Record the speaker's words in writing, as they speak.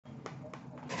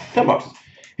$10.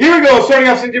 Here we go. Starting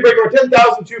off CNC break number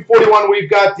 10,241. We've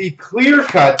got the clear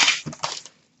cut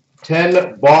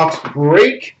 10-box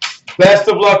break. Best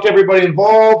of luck to everybody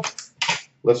involved.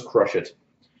 Let's crush it.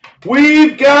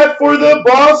 We've got for the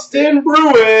Boston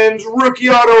Bruins rookie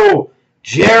auto,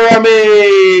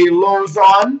 Jeremy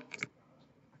Lauzon.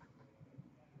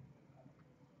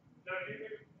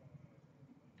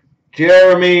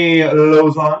 Jeremy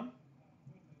Lauzon.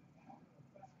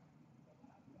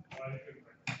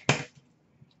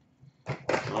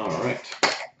 All right.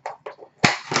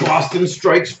 Boston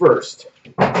strikes first.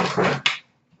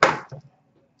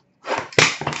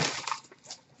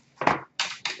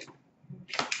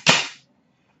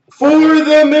 For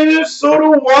the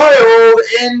Minnesota Wild,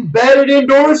 embedded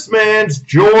endorsements,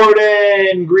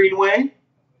 Jordan Greenway.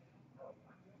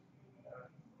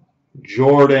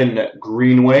 Jordan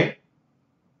Greenway.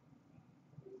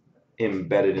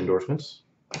 Embedded endorsements.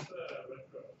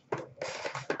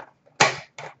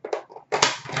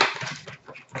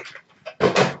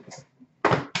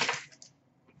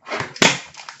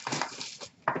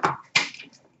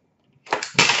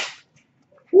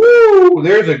 Woo,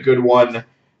 there's a good one.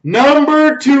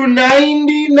 Number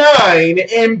 299,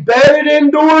 embedded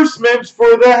endorsements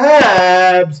for the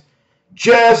Habs,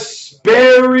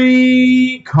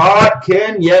 Jesperi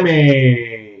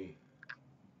Kotkaniemi.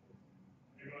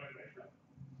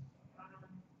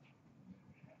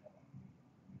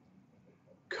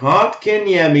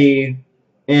 Kotkaniemi,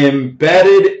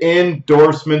 embedded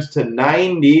endorsements to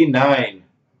 99.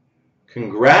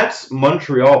 Congrats,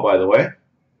 Montreal, by the way.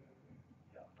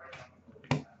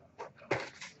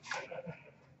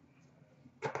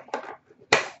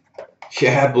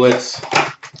 Yeah, Blitz.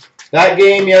 That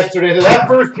game yesterday, that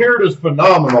first period was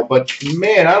phenomenal, but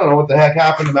man, I don't know what the heck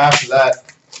happened to them after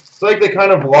that. It's like they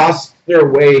kind of lost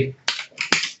their way.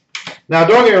 Now,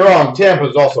 don't get me wrong, Tampa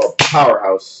is also a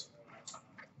powerhouse.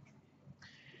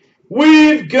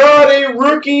 We've got a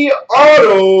rookie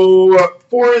auto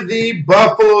for the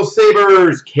Buffalo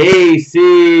Sabres,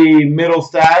 Casey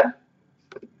Mittelstadt.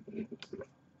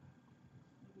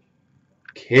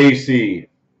 Casey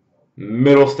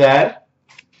Mittelstadt.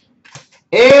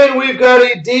 And we've got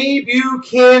a debut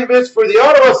canvas for the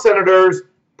Ottawa Senators,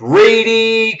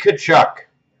 Brady Tkachuk.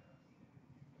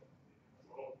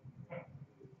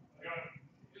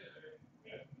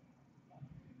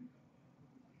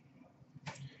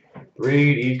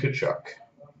 Brady Tkachuk.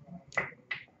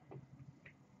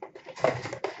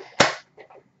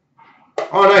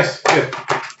 Oh, nice. Good.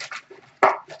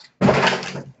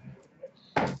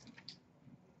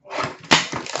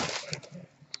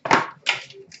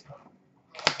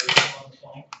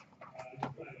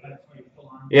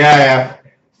 Yeah.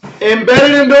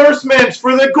 Embedded endorsements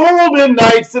for the Golden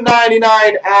Knights to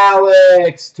 99,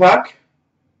 Alex Tuck.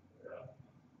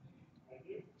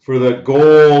 For the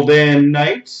Golden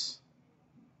Knights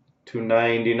to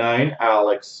 99,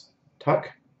 Alex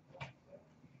Tuck.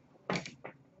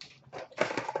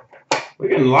 We're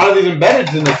getting a lot of these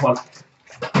embeddeds in this one.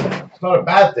 It's not a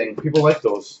bad thing. People like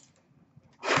those.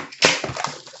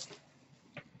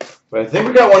 But I think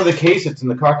we got one of the cases in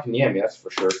the Kotkaniemi, that's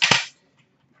for sure.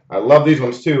 I love these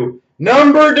ones too.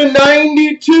 Number to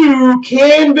 92,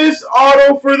 canvas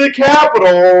auto for the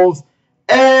Capitals,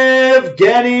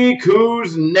 Evgeny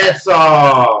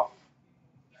Kuznetsov.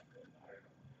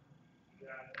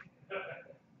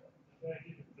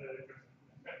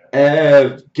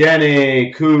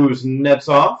 Evgeny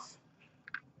Kuznetsov,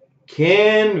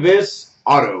 canvas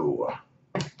auto.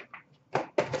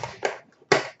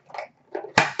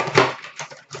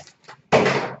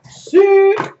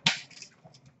 Sick.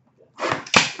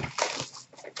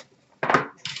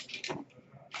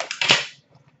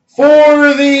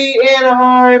 For the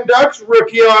Anaheim Ducks,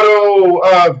 rookie auto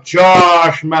of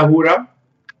Josh Mahura.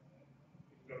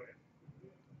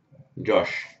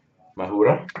 Josh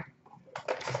Mahura.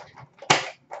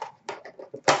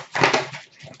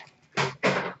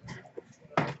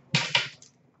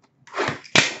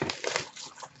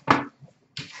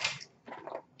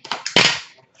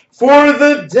 For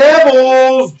the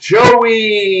Devils,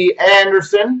 Joey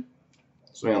Anderson.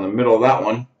 Something on the middle of that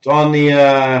one. It's on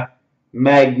the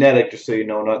magnetic, just so you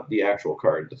know, not the actual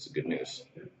card. That's the good news.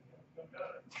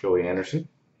 Joey Anderson.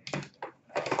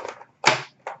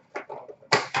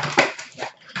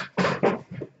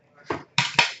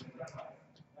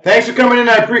 Thanks for coming in.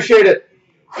 I appreciate it.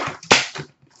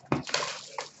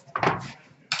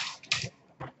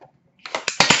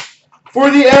 For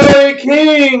the LA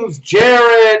Kings,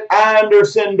 Jarrett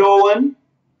Anderson-Dolan.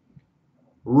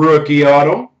 Rookie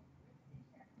auto.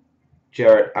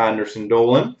 Jarrett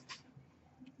Anderson-Dolan.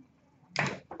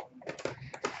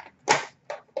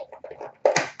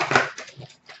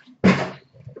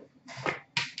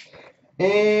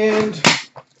 And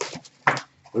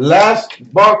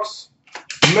last box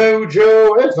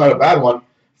mojo. That's not a bad one.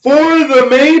 For the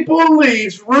Maple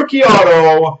Leafs, rookie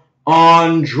auto,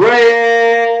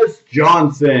 Andreas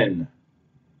Johnson.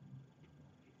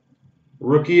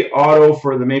 Rookie auto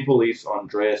for the Maple Leafs,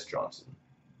 Andreas Johnson.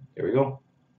 Here we go.